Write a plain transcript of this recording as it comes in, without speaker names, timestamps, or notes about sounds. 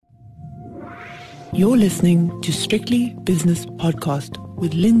You're listening to Strictly Business Podcast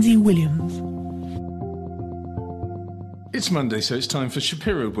with Lindsay Williams. It's Monday, so it's time for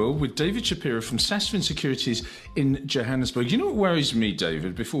Shapiroworld with David Shapiro from Sasfin Securities in Johannesburg. You know what worries me,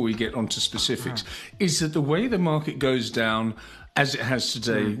 David, before we get on to specifics, is that the way the market goes down as it has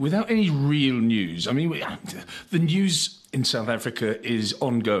today, without any real news. I mean, the news in South Africa is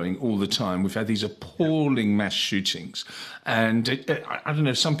ongoing all the time. We've had these appalling mass shootings. And I don't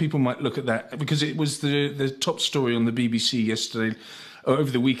know, some people might look at that because it was the top story on the BBC yesterday, or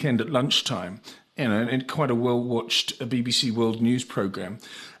over the weekend at lunchtime. You know, and quite a well-watched BBC World News programme.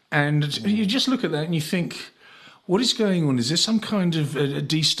 And you just look at that and you think, what is going on? Is there some kind of a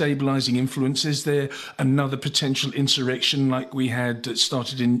destabilising influence? Is there another potential insurrection like we had that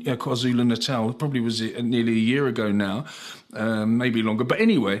started in KwaZulu-Natal? It probably was nearly a year ago now, maybe longer. But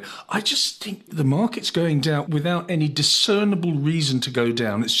anyway, I just think the market's going down without any discernible reason to go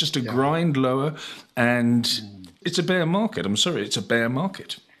down. It's just a grind lower, and it's a bear market. I'm sorry, it's a bear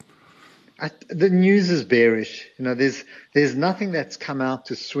market. The news is bearish. You know, there's nothing that's come out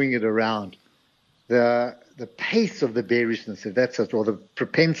to swing it around. The pace of the bearishness, if that's it, or the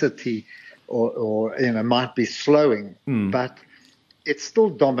propensity, or you know, might be slowing, but it's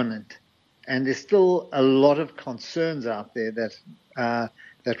still dominant, and there's still a lot of concerns out there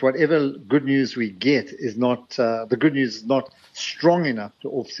that whatever good news we get is not the good news is not strong enough to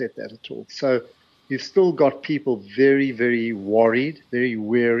offset that at all. So you've still got people very, very worried, very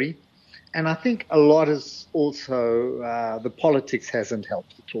wary. And I think a lot is also the politics hasn't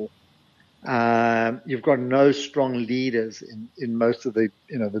helped at all. You've got no strong leaders in most of the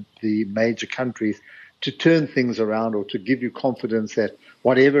major countries to turn things around or to give you confidence that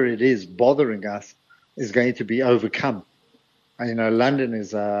whatever it is bothering us is going to be overcome. And, you know, London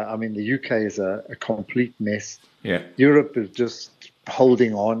is, the UK is a complete mess. Yeah. Europe is just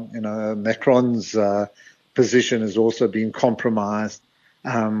holding on. You know, Macron's position has also been compromised.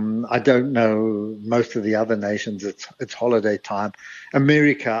 I don't know most of the other nations. It's holiday time.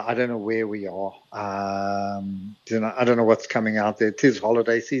 America, I don't know where we are. I don't know what's coming out there. It is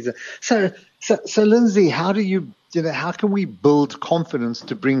holiday season. So Lindsay, how can we build confidence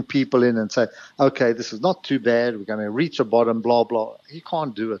to bring people in and say, okay, this is not too bad. We're going to reach a bottom, blah, blah. You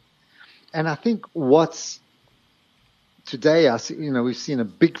can't do it. And I think today, we've seen a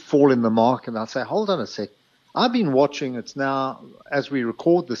big fall in the market. And I say, hold on a sec. I've been watching, it's now, as we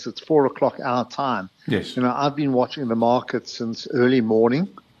record this, it's 4:00 our time. Yes. You know, I've been watching the market since early morning,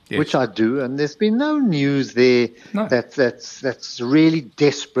 which I do, and there's been no news there that's really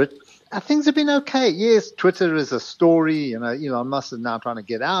desperate. Things have been okay. Yes, Twitter is a story, you know, Elon Musk is now trying to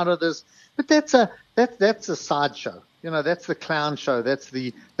get out of this, but that's a sideshow. You know, that's the clown show. That's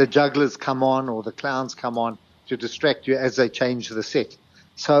the jugglers come on or the clowns come on to distract you as they change the set.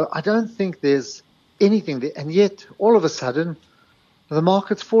 So I don't think there's anything there, and yet all of a sudden the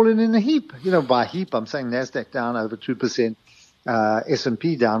market's fallen in a heap. You know, by heap I'm saying Nasdaq down over 2%,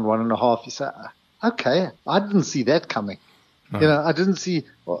 S&P down 1.5%. You say, okay, I didn't see that coming. No. You know, I didn't see.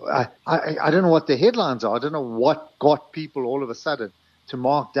 I don't know what the headlines are. I don't know what got people all of a sudden to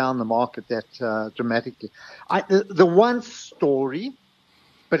mark down the market that dramatically. The one story,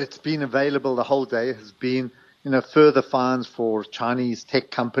 but it's been available the whole day, has been, you know, further fines for Chinese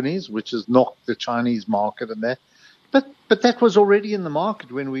tech companies, which has knocked the Chinese market and that. But that was already in the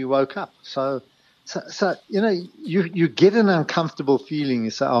market when we woke up. So you know, you get an uncomfortable feeling.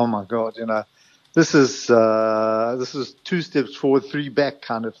 You say, oh my God, you know, this is 2 steps forward, 3 back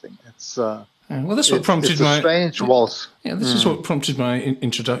kind of thing. It's well, that's what prompted my strange waltz. Yeah, this is what prompted my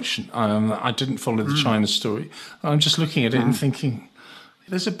introduction. I didn't follow the China story. I'm just looking at it and thinking,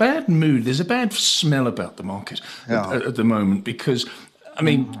 there's a bad mood, there's a bad smell about the market at the moment because, I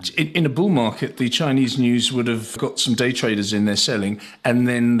mean, in a bull market, the Chinese news would have got some day traders in there selling, and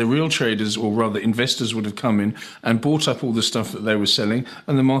then the real traders, or rather investors, would have come in and bought up all the stuff that they were selling,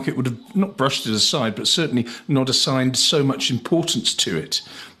 and the market would have not brushed it aside, but certainly not assigned so much importance to it.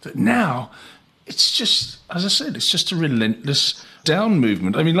 But now, it's just, as I said, it's just a relentless down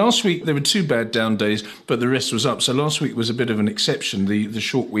movement. I mean, last week there were 2 bad down days, but the rest was up. So last week was a bit of an exception, the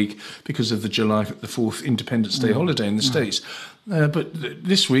short week, because of the July the 4th Independence Day holiday in the States. But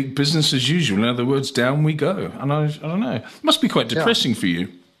this week, business as usual. In other words, down we go. And I don't know. It must be quite depressing for you.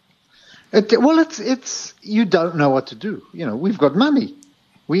 It's you don't know what to do. You know, we've got money.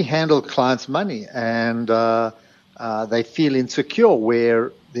 We handle clients' money, and they feel insecure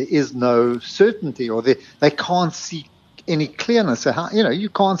where there is no certainty, or they can't see any clearness. So how, you know, you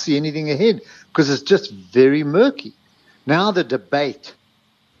can't see anything ahead because it's just very murky. Now the debate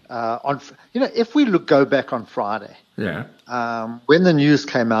if we go back on Friday, when the news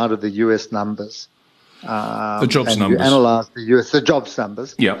came out of the U.S. numbers, The jobs and numbers. you analyze the jobs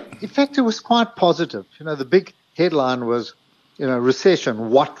numbers. Yeah. In fact, it was quite positive. The big headline was, recession.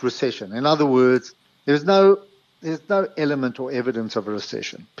 What recession? In other words, there's no element or evidence of a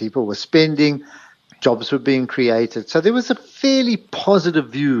recession. People were spending, jobs were being created. So there was a fairly positive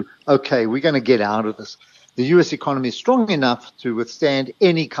view. Okay, we're going to get out of this. The U.S. economy is strong enough to withstand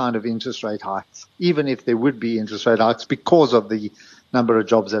any kind of interest rate hikes, even if there would be interest rate hikes because of the number of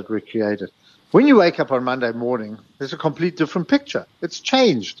jobs that were created. When you wake up on Monday morning, there's a complete different picture. It's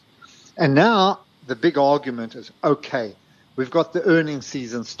changed. And now the big argument is, okay, we've got the earnings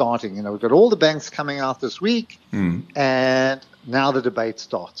season starting. We've got all the banks coming out this week, and now the debate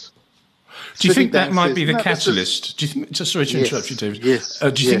starts. Do you think that might be the catalyst? Do you think? Sorry to interrupt you, David. Yes.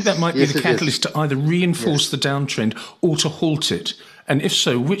 Do you think that might be the catalyst to either reinforce the downtrend or to halt it? And if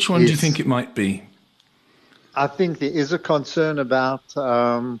so, which one do you think it might be? I think there is a concern about.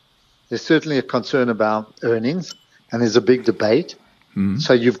 There's certainly a concern about earnings, and there's a big debate.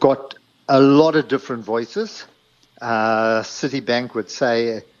 So you've got a lot of different voices. Citibank would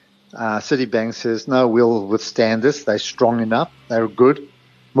say, Citibank says, no, we'll withstand this. They're strong enough. They're good.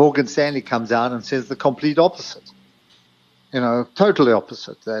 Morgan Stanley comes out and says the complete opposite. Totally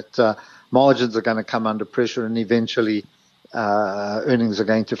opposite, that margins are going to come under pressure and eventually earnings are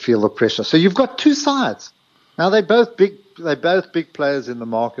going to feel the pressure. So you've got two sides. Now they're both big players in the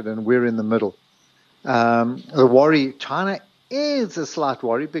market, and we're in the middle. The worry, China is a slight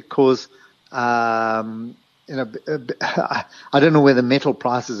worry because I don't know where the metal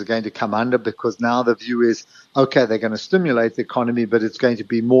prices are going to come under, because now the view is, okay, they're going to stimulate the economy, but it's going to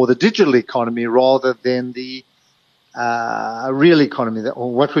be more the digital economy rather than the real economy,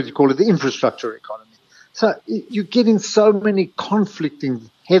 or what would you call it, the infrastructure economy. So you're getting so many conflicting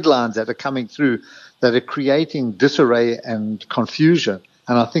headlines that are coming through that are creating disarray and confusion.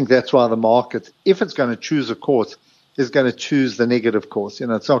 And I think that's why the market, if it's going to choose a course, is going to choose the negative course.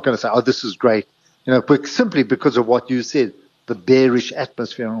 It's not going to say, oh, this is great. But simply because of what you said, the bearish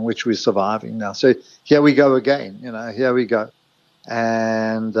atmosphere in which we're surviving now. So here we go again, here we go.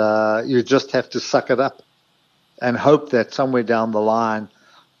 And you just have to suck it up and hope that somewhere down the line,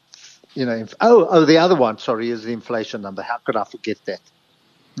 the other one, is the inflation number. How could I forget that?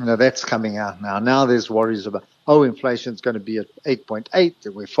 That's coming out now. Now there's worries about, inflation's going to be at 8.8,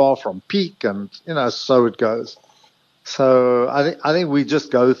 that we're far from peak, and, so it goes. So I think we just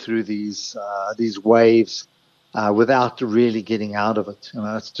go through these waves without really getting out of it.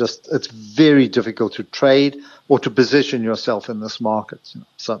 It's very difficult to trade or to position yourself in this market.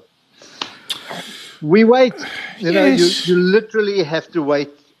 So we wait. You literally have to wait.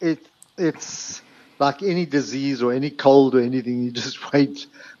 It's like any disease or any cold or anything. You just wait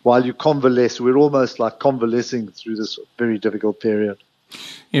while you convalesce. We're almost like convalescing through this very difficult period.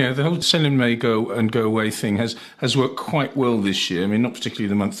 Yeah, the whole sell in May go away thing has worked quite well this year. I mean, not particularly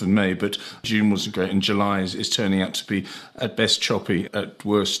the month of May, but June wasn't great, and July is turning out to be at best choppy, at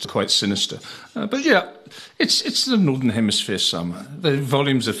worst quite sinister. But yeah, it's the Northern Hemisphere summer. The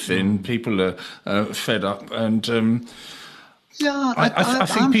volumes are thin, people are fed up, and I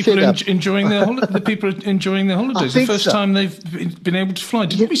think people are enjoying their people are enjoying their holidays. The first time they've been able to fly.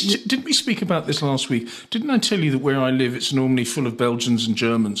 Didn't we speak about this last week? Didn't I tell you that where I live, it's normally full of Belgians and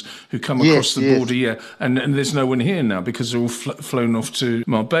Germans who come across the border? Yeah, and there's no one here now because they're all flown off to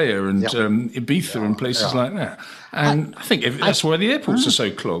Marbella and Ibiza and places like that. And I think that's why the airports are so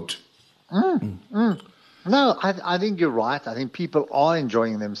clogged. No, I think you're right. I think people are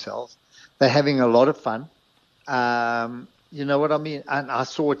enjoying themselves. They're having a lot of fun. You know what I mean? And I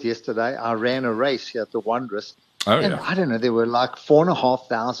saw it yesterday. I ran a race here at the Wanderers. And I don't know, there were like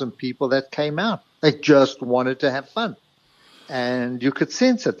 4,500 people that came out. They just wanted to have fun. And you could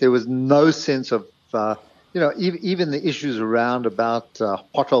sense it. There was no sense of, even the issues around about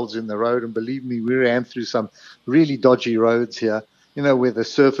potholes in the road. And believe me, we ran through some really dodgy roads here, where the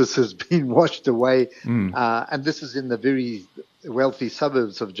surface has been washed away. And this is in the very wealthy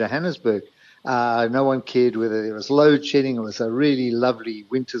suburbs of Johannesburg. No one cared whether there was load shedding. It was a really lovely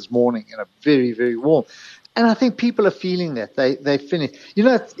winter's morning, very, very warm. And I think people are feeling that. They finished.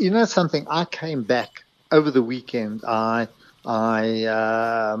 Something. I came back over the weekend. I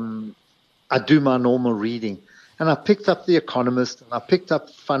do my normal reading, and I picked up The Economist, and I picked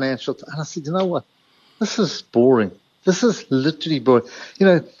up Financial, and I said, you know what? This is boring. This is literally boring.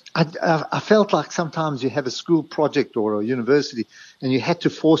 I felt like sometimes you have a school project or a university and you had to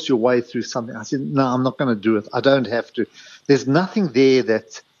force your way through something. I said, no, I'm not going to do it. I don't have to. There's nothing there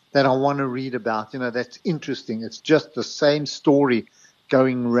that I want to read about, that's interesting. It's just the same story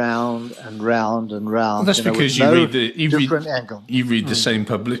going round and round and round. Well, that's because you read the same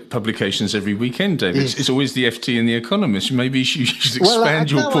angle. publications every weekend, David. Yes. It's always the FT and the Economist. Maybe you should expand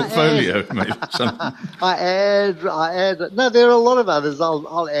your portfolio. Maybe I add. No, there are a lot of others.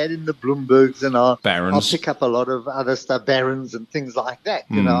 I'll add in the Bloombergs, and I'll pick up a lot of other stuff, Barron's and things like that.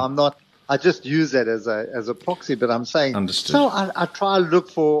 You know, I just use that as a proxy, but I'm saying. Understood. So I try to look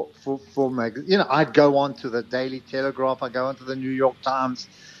for you know, I go on to the Daily Telegraph, I go on to the New York Times,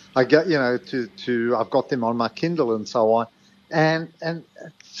 I go, you know, to I've got them on my Kindle and so on, and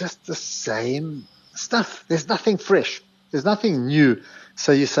it's just the same stuff. There's nothing fresh. There's nothing new.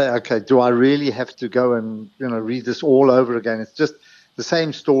 So you say, okay, do I really have to go and, you know, read this all over again? It's just the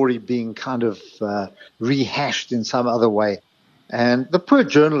same story being kind of rehashed in some other way. And the poor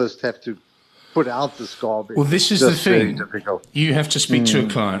journalists have to put out this garbage. Well, this is the thing. You have to speak to a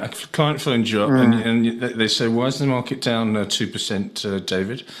client. A client phones you up and they say, why is the market down 2%,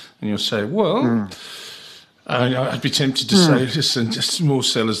 David? And you'll say, well... I'd be tempted to say, listen, just more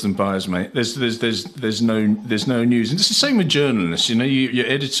sellers than buyers, mate. There's no news, and it's the same with journalists. You know, your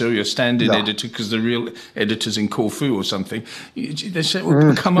editor, your stand-in editor, because the real editor's in Corfu or something. They say,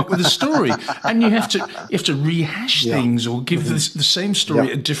 well, come up with a story, and you have to rehash things or give the same story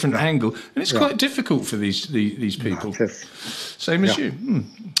at a different angle, and it's quite difficult for these people. Same as you.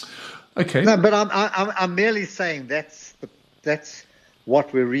 Okay. No, but I'm merely saying that's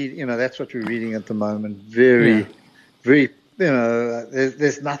what we're reading. You know, that's what we're reading at the moment. Very, you know,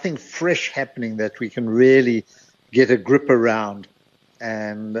 there's nothing fresh happening that we can really get a grip around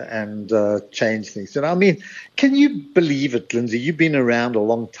and change things. And I mean, can you believe it, Lindsay? You've been around a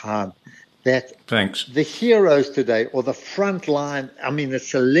long time. That the heroes today, or the front line, I mean, the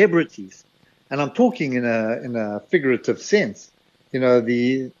celebrities, and I'm talking in a figurative sense. You know,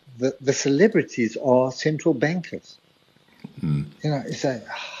 the celebrities are central bankers. You know, you say,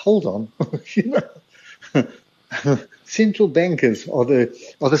 hold on, you know, central bankers are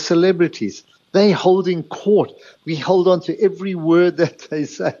the celebrities. They hold in court. We hold on to every word that they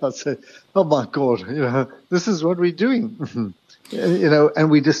say. I say, oh my God, you know, this is what we're doing. You know, and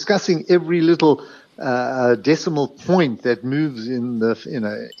we're discussing every little decimal point that moves in the, you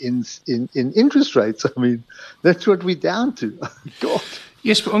know, in interest rates. I mean, that's what we're down to. God.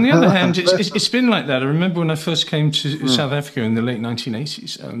 Yes, but on the other hand, it's been like that. I remember when I first came to South Africa in the late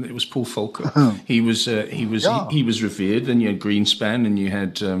 1980s. It was Paul Volcker. He was revered. Then you had Greenspan, and you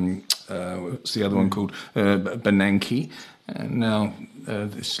had what's the other one called Bernanke, and now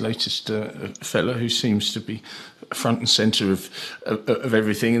this latest fellow who seems to be front and centre of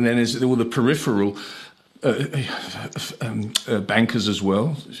everything. And then there's all the peripheral. Bankers as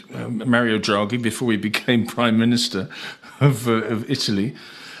well. Mario Draghi, before he became Prime Minister of Italy.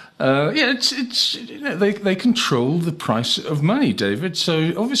 It's you know, they control the price of money, David.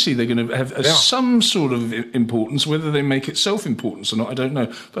 So obviously they're going to have some sort of importance. Whether they make it self-importance or not, I don't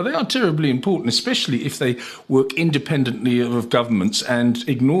know. But they are terribly important, especially if they work independently of governments and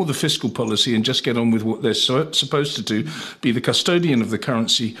ignore the fiscal policy and just get on with what they're supposed to do, be the custodian of the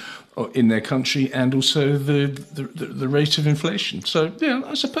currency in their country, and also the rate of inflation. So, yeah,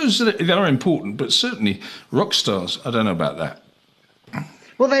 I suppose they are important, but certainly rock stars, I don't know about that.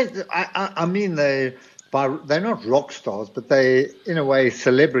 Well, I mean, they're not rock stars, but they, in a way,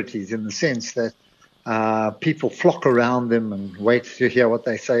 celebrities in the sense that people flock around them and wait to hear what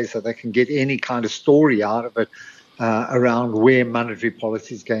they say so they can get any kind of story out of it around where monetary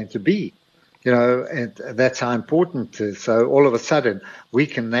policy is going to be. You know, and that's how important it is. So all of a sudden, we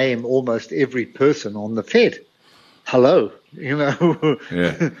can name almost every person on the Fed. Hello, you know,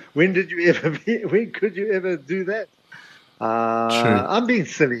 when could you ever do that? I'm being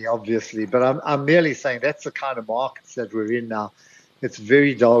silly, obviously, but I'm merely saying that's the kind of markets that we're in now. It's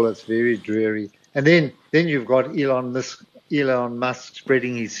very dull, it's very dreary. And then you've got Elon Musk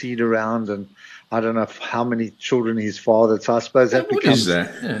spreading his seed around, and I don't know how many children he's fathered. So I suppose that becomes... What is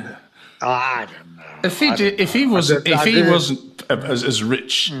that? Yeah. I don't know. If he wasn't as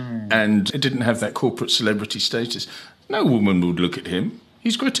rich and didn't have that corporate celebrity status, no woman would look at him.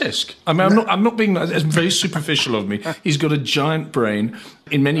 He's grotesque. I mean, I'm not being that's very superficial of me. He's got a giant brain.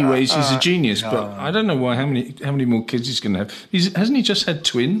 In many ways, he's a genius. But I don't know why. How many more kids he's going to have? Hasn't he just had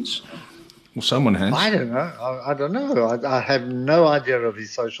twins? Well, someone has. I don't know. I don't know. I have no idea of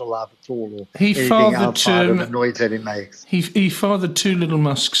his social life at all, or he anything outside of the noise that he makes. He fathered two little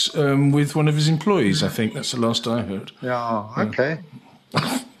Musks with one of his employees. I think that's the last I heard. Yeah. Okay.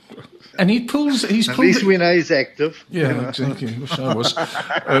 And he's At pulled least we know he's active. Yeah, exactly. Wish I was.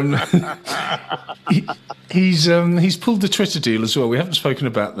 He's pulled the Twitter deal as well. We haven't spoken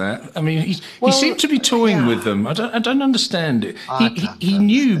about that. I mean, he seemed to be toying with them. I don't understand it. He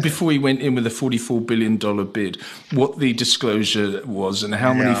knew before he went in with a $44 billion bid what the disclosure was and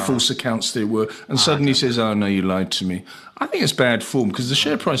how many false accounts there were, and suddenly he says, "Oh no, you lied to me." I think it's bad form because the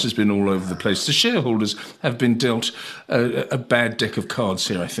share price has been all over the place. The shareholders have been dealt a bad deck of cards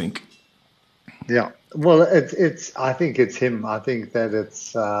here, I think. Yeah, well, it's. I think it's him. I think that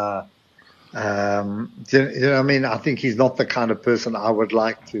it's. I mean, I think he's not the kind of person I would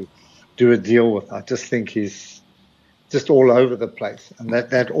like to do a deal with. I just think he's just all over the place, and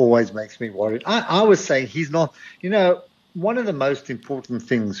that always makes me worried. I was saying he's not. One of the most important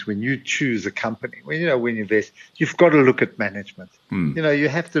things when you choose a company, when you invest, you've got to look at management. You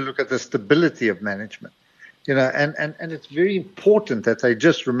have to look at the stability of management. And it's very important that they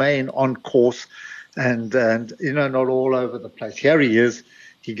just remain on course and not all over the place. Here he is.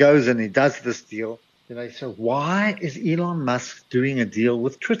 He goes and he does this deal. So why is Elon Musk doing a deal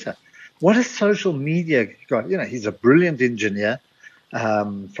with Twitter? What has social media got? He's a brilliant engineer,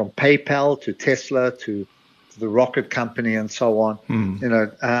 from PayPal to Tesla to the rocket company and so on.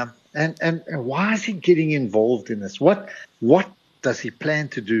 And why is he getting involved in this? What does he plan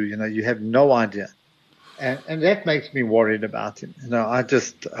to do? You have no idea. And that makes me worried about him. I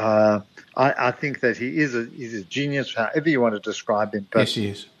just I think that he's a genius, however you want to describe him. But, yes, he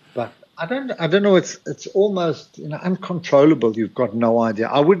is. But I don't know. It's almost uncontrollable. You've got no idea.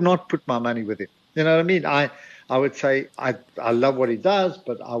 I would not put my money with him. You know what I mean? I would say I love what he does,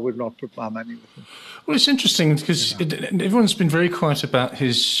 but I would not put my money with him. Well, it's interesting because everyone's been very quiet about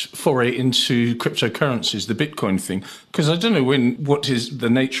his foray into cryptocurrencies, the Bitcoin thing, because I don't know what the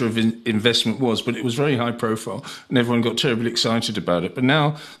nature of investment was, but it was very high profile and everyone got terribly excited about it. But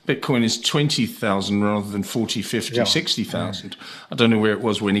now Bitcoin is 20,000 rather than 40, 50, 60,000. I don't know where it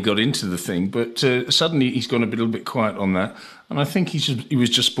was when he got into the thing, but suddenly he's gone a little bit quiet on that. And I think he was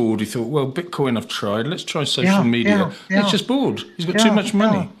just bored. He thought, well, Bitcoin I've tried. Let's try social media. He's just bored. He's got too much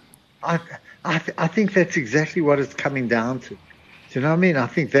money. I think that's exactly what it's coming down to. Do you know what I mean? I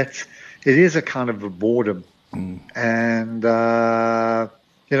think it is a kind of a boredom, and that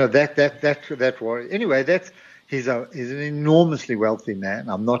worry. Anyway, he's an enormously wealthy man.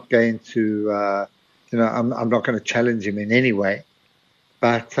 I'm not going to I'm not going to challenge him in any way,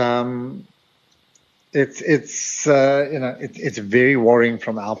 but it's very worrying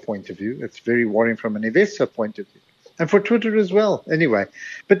from our point of view. It's very worrying from an investor point of view. And for Twitter as well, anyway.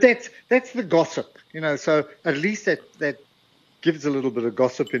 But that's the gossip, So at least that gives a little bit of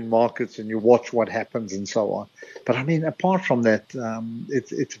gossip in markets, and you watch what happens and so on. But I mean, apart from that,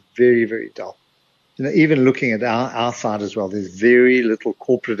 it's very, very dull. Even looking at our side as well, there's very little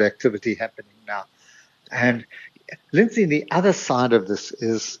corporate activity happening now. And Lindsay, the other side of this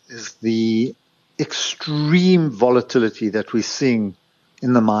is the extreme volatility that we're seeing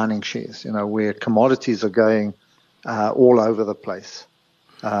in the mining shares. Where commodities are going all over the place.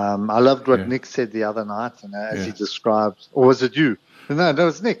 I loved what Nick said the other night, as he described, or was it you? No, it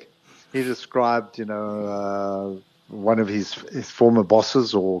was Nick. He described, one of his former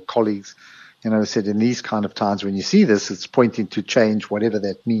bosses or colleagues, said in these kind of times when you see this, it's pointing to change, whatever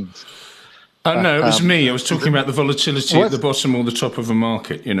that means. No, it was me. I was talking about the volatility at the bottom or the top of a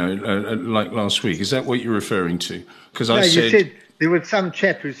market, like last week. Is that what you're referring to? Because I said there was some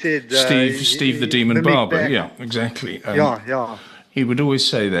chap who said Steve the Demon Barber. Yeah, exactly. He would always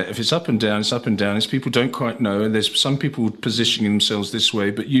say that if it's up and down, it's up and down. As people don't quite know, and there's some people positioning themselves this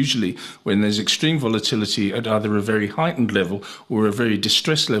way, but usually when there's extreme volatility at either a very heightened level or a very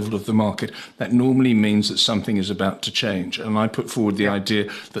distressed level of the market, that normally means that something is about to change. And I put forward the idea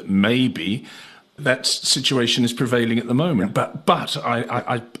that maybe that situation is prevailing at the moment. But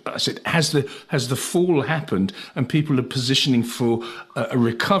I said, has the fall happened and people are positioning for a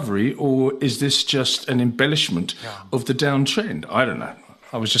recovery, or is this just an embellishment of the downtrend? I don't know.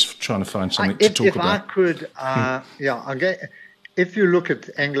 I was just trying to find something to talk about. If I could, if you look at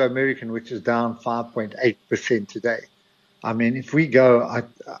Anglo American, which is down 5.8% today, I mean, if we go,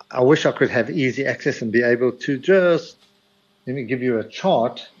 I wish I could have easy access and be able to just, let me give you a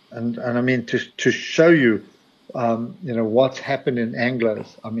chart. And I mean to show you, what's happened in Anglos.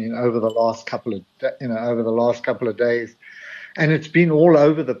 I mean, over the last couple of days, and it's been all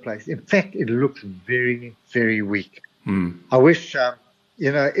over the place. In fact, it looks very, very weak. I wish,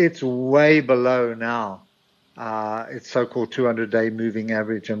 it's way below now. Its so-called 200-day moving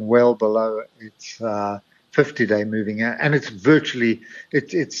average, and well below its 50-day moving average, and it's virtually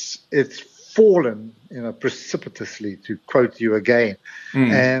it's fallen, precipitously, to quote you again.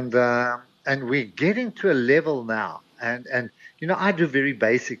 And we're getting to a level now. And I do very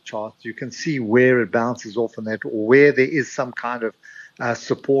basic charts. You can see where it bounces off on that, or where there is some kind of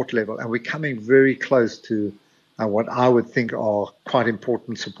support level. And we're coming very close to what I would think are quite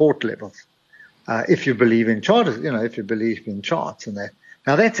important support levels. If you believe in charts, if you believe in charts and that.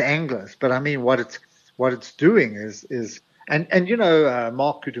 Now that's anglers, but I mean, what it's doing is Mark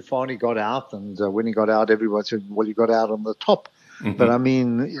Cutifani got out, and when he got out, everyone said, well, he got out on the top. But I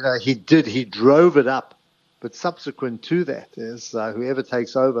mean, he drove it up. But subsequent to that is whoever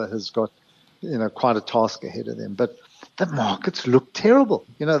takes over has got, quite a task ahead of them. But the markets look terrible.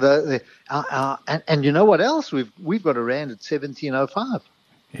 And you know what else? We've got a rand at 17.05.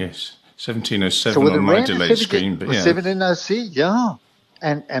 Yes, 17.07 on my delayed screen. But yeah, 17.06, yeah.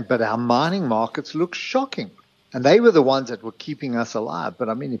 But our mining markets look shocking, and they were the ones that were keeping us alive. But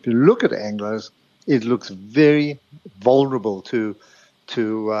I mean, if you look at Anglo's, it looks very vulnerable to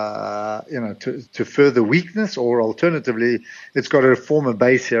further weakness, or alternatively, it's got to form a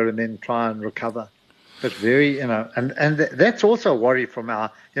base here and then try and recover. But very, and that's also a worry from our,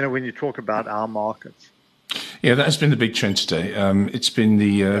 when you talk about our markets. Yeah, that has been the big trend today. It's been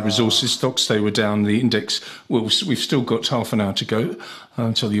the resources stocks. They were down. The index, well, we've still got half an hour to go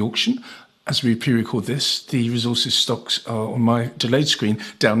until the auction. As we pre-record this, the resources stocks are on my delayed screen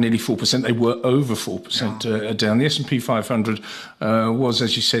down nearly 4%. They were over 4% down. The S&P 500 was,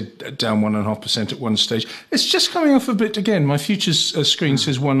 as you said, down 1.5% at one stage. It's just coming off a bit again. My futures screen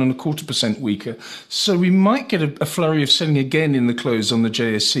says 1.25% weaker. So we might get a flurry of selling again in the close on the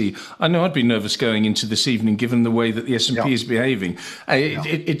JSE. I know I'd be nervous going into this evening, given the way that the S&P is behaving.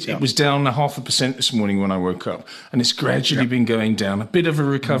 It was down 0.5% this morning when I woke up, and it's gradually been going down. A bit of a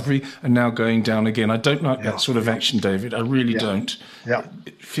recovery, and now going down again. I don't like that sort of action, David. I really don't. Yeah,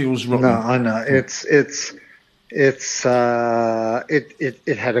 it feels wrong. No, I know. It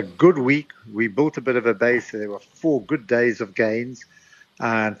had a good week. We built a bit of a base. There were 4 good days of gains,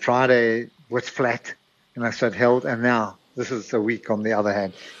 and Friday was flat, so it held. And now this is a week on the other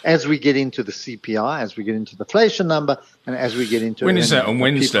hand. As we get into the CPI, as we get into the inflation number, and as we get into when is that, on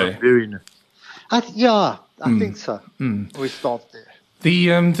Wednesday? I think so. We start there.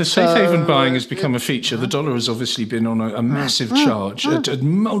 The safe haven buying has become a feature. The dollar has obviously been on a massive charge at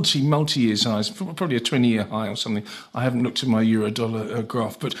multi-years highs, probably a 20-year high or something. I haven't looked at my euro-dollar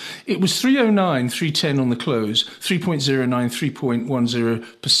graph, but it was 309, 310 on the close, 3.09,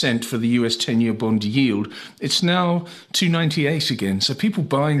 3.10% for the US 10-year bond yield. It's now 298 again. So people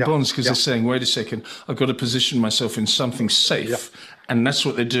buying bonds because they're saying, wait a second, I've got to position myself in something safe. And that's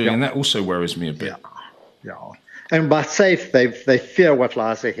what they're doing. And that also worries me a bit. Yeah. And by safe, they fear what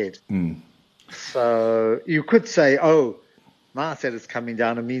lies ahead. So you could say, now that it's coming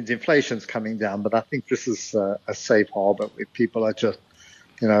down, it means inflation's coming down. But I think this is a safe harbor where people are just,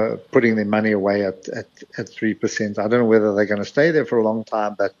 putting their money away at 3%. I don't know whether they're going to stay there for a long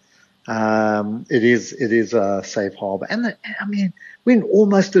time, but it is a safe harbor. And we're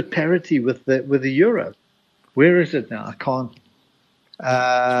almost at parity with the euro. Where is it now? I can't.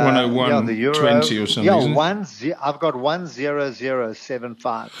 101, the euro, 20 or something. I've got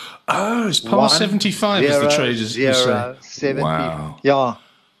 10075. Oh, it's past 75 as the traders say. 70. Wow. Yeah.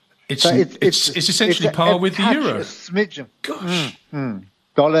 It's essentially par with the euro. A smidgen. Gosh.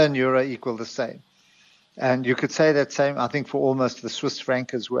 Dollar and euro equal the same. And you could say that same, I think, for almost the Swiss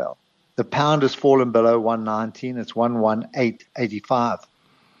franc as well. The pound has fallen below 119. It's 118.85.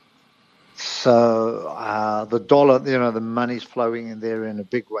 So the dollar, the money's flowing in there in a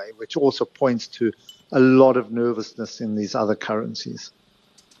big way, which also points to a lot of nervousness in these other currencies.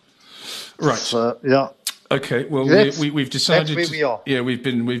 Right. So, Okay, well, we've decided. That's where we are. Yeah, we've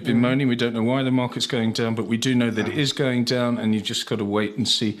been moaning. We don't know why the market's going down, but we do know that it is going down, and you've just got to wait and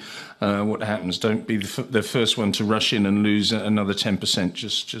see what happens. Don't be the first one to rush in and lose another 10%.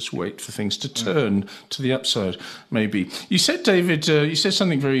 Just wait for things to turn to the upside. Maybe you said, David. You said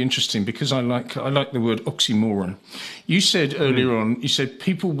something very interesting, because I like the word oxymoron. You said earlier on. You said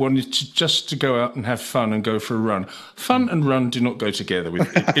people wanted to go out and have fun and go for a run. Fun and run do not go together.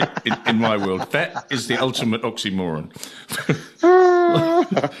 In my world, that is the ultimate oxymoron.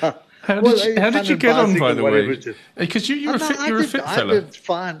 How did you get on, by the way? Because you're a fit fella. I did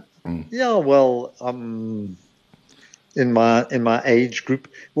fine. Yeah, well, in my age group,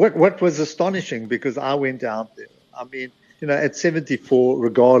 what was astonishing, because I went out there. I mean, at 74,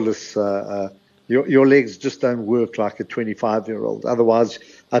 regardless your legs just don't work like a 25-year-old. Otherwise,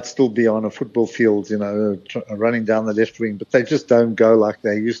 I'd still be on a football field, running down the left wing. But they just don't go like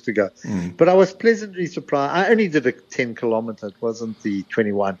they used to go. But I was pleasantly surprised. I only did a 10 kilometer. It wasn't the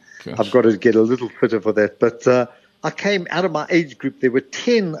 21. Gosh. I've got to get a little fitter for that. But I came out of my age group. There were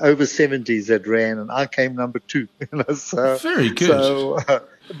 10 over 70s that ran, and I came number 2. So very good. So,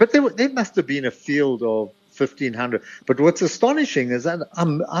 but there must have been a field of 1,500. But what's astonishing is that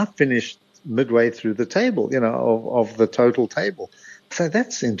I finished midway through the table, of the total table. So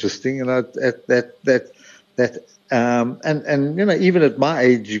that's interesting, even at my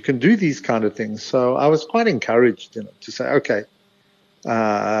age, you can do these kind of things. So I was quite encouraged, to say, okay.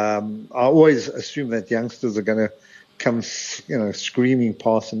 I always assume that youngsters are going to come, screaming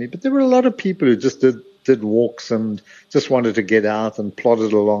past me. But there were a lot of people who just did walks and just wanted to get out and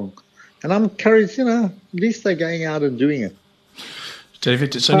plodded along. And I'm encouraged, at least they're going out and doing it.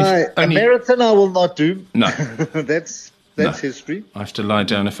 David, it's only a marathon I will not do. No. That's history. I have to lie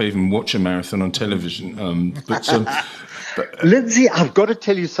down if I even watch a marathon on television. But Lindsay, I've got to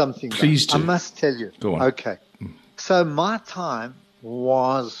tell you something. Please do. I must tell you. Go on. Okay. So my time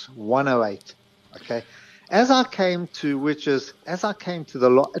was 1:08. Okay. As I came to it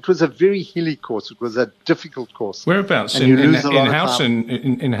was a very hilly course. It was a difficult course. Whereabouts? And in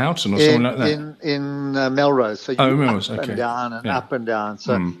Houghton or something like that? In Melrose. So Melrose, up okay. and down and Yeah. up and down.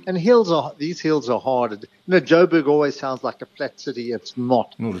 So and these hills are hard. Joburg always sounds like a flat city. It's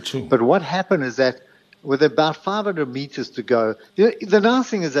not. Not at all. But what happened is that with about 500 meters to go, the nice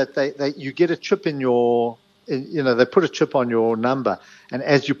thing is that you get a chip in your. They put a chip on your number, and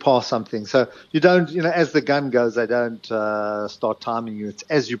as you pass something, so you don't, as the gun goes, they don't start timing you. It's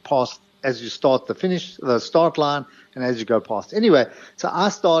as you start the start line, and as you go past. Anyway, so I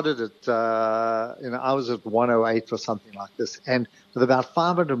started at, I was at 1:08 or something like this, and with about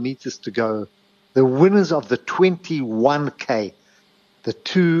 500 meters to go, the winners of the 21K, the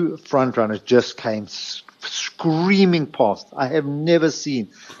two front runners just came screaming past. I have never seen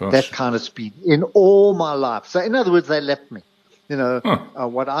that kind of speed in all my life. So in other words, they left me.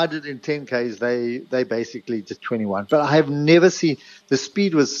 What I did in 10Ks, they basically did 21. But I have never seen, the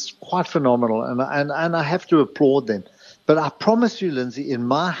speed was quite phenomenal, and I have to applaud them. But I promise you, Lindsay, in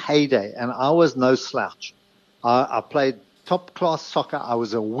my heyday, and I was no slouch. I played top class soccer. I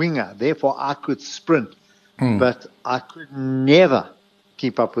was a winger, therefore I could sprint, but I could never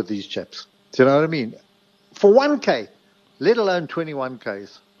keep up with these chaps. Do you know what I mean? For 1K, let alone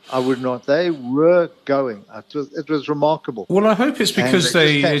 21Ks, I would not. They were going. It was remarkable. Well, I hope it's because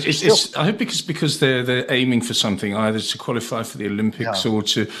I hope it's because they're aiming for something, either to qualify for the Olympics or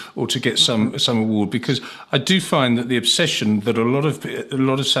to get some award. Because I do find that the obsession that a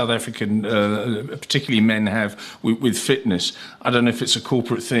lot of South African, particularly men, have with fitness. I don't know if it's a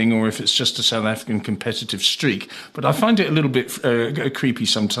corporate thing or if it's just a South African competitive streak, but I find it a little bit creepy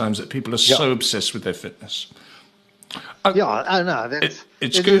sometimes that people are so obsessed with their fitness. I know.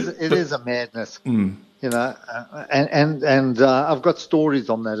 It is a madness, and I've got stories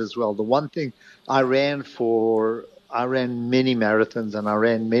on that as well. The one thing I ran many marathons, and I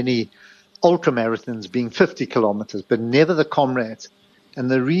ran many ultra marathons, being 50 kilometers, but never the comrades.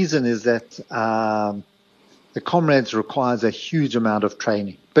 And the reason is that the comrades requires a huge amount of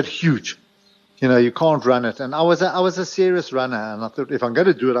training, but huge. You can't run it. And I was a serious runner, and I thought, if I'm going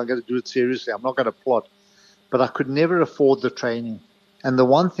to do it, I'm going to do it seriously. I'm not going to plod. But I could never afford the training. And the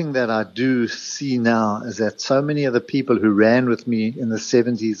one thing that I do see now is that so many of the people who ran with me in the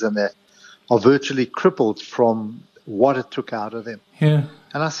 70s and that are virtually crippled from what it took out of them. Yeah.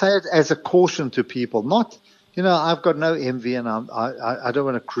 And I say it as a caution to people, not, I've got no envy, and I don't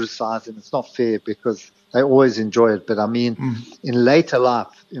want to criticize them. It's not fair because they always enjoy it. But I mean, in later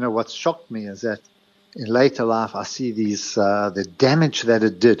life, what shocked me is that in later life, I see the damage that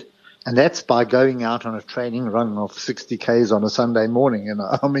it did. And that's by going out on a training run of 60 Ks on a Sunday morning.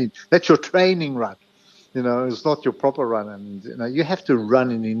 I mean, that's your training run. It's not your proper run. And, you have to run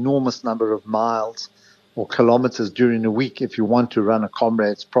an enormous number of miles or kilometers during the week if you want to run a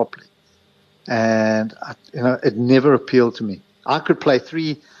comrades properly. And, it never appealed to me. I could play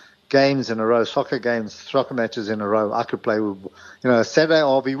 3 games in a row, soccer matches in a row. I could play with, Saturday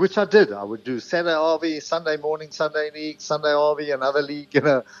RV, which I did. I would do Saturday RV, Sunday morning, Sunday league, Sunday RV, another league.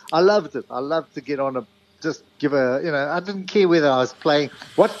 I loved it. I loved to get on I didn't care whether I was playing,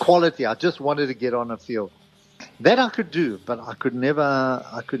 what quality. I just wanted to get on a field. That I could do, but I could never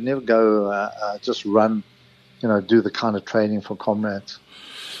go just run, do the kind of training for comrades.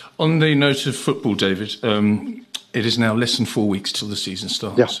 On the note of football, David, it is now less than 4 weeks till the season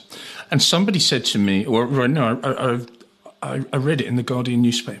starts. Yeah. And somebody said to me, I read it in the Guardian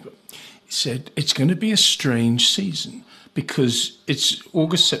newspaper. He said, it's going to be a strange season because it's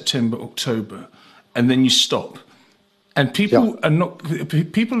August, September, October, and then you stop. And people are not.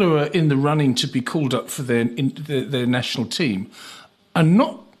 People who are in the running to be called up for their national team are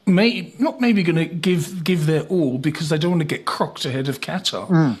not maybe going to give their all because they don't want to get crocked ahead of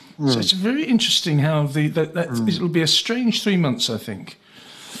Qatar. So it's very interesting how it'll be a strange 3 months, I think.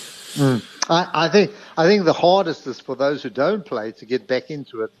 I think the hardest is for those who don't play to get back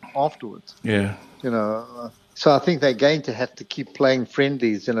into it afterwards. Yeah, so I think they're going to have to keep playing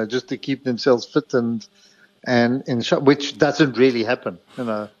friendlies, just to keep themselves fit which doesn't really happen,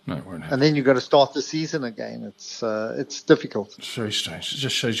 No, it won't happen. And then you've got to start the season again. It's difficult. It's very strange. It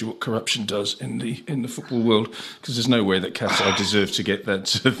just shows you what corruption does in the football world, because there's no way that Qatar deserve to get that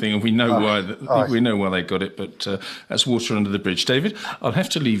thing, and we know why. We know why they got it, but that's water under the bridge. David, I'll have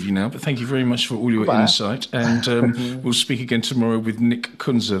to leave you now, but thank you very much for all your insight, and we'll speak again tomorrow with Nick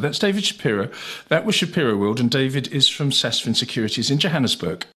Kunze. That's David Shapiro. That was Shapiroworld, and David is from Sasfin Securities in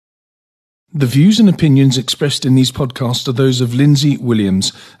Johannesburg. The views and opinions expressed in these podcasts are those of Lindsay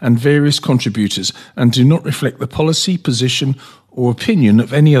Williams and various contributors and do not reflect the policy, position or opinion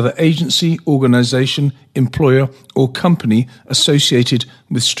of any other agency, organisation, employer or company associated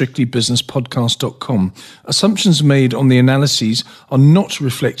with strictlybusinesspodcast.com. Assumptions made on the analyses are not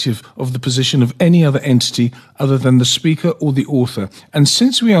reflective of the position of any other entity other than the speaker or the author. And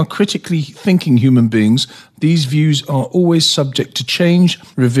since we are critically thinking human beings, these views are always subject to change,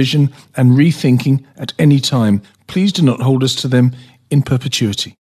 revision and rethinking at any time. Please do not hold us to them in perpetuity.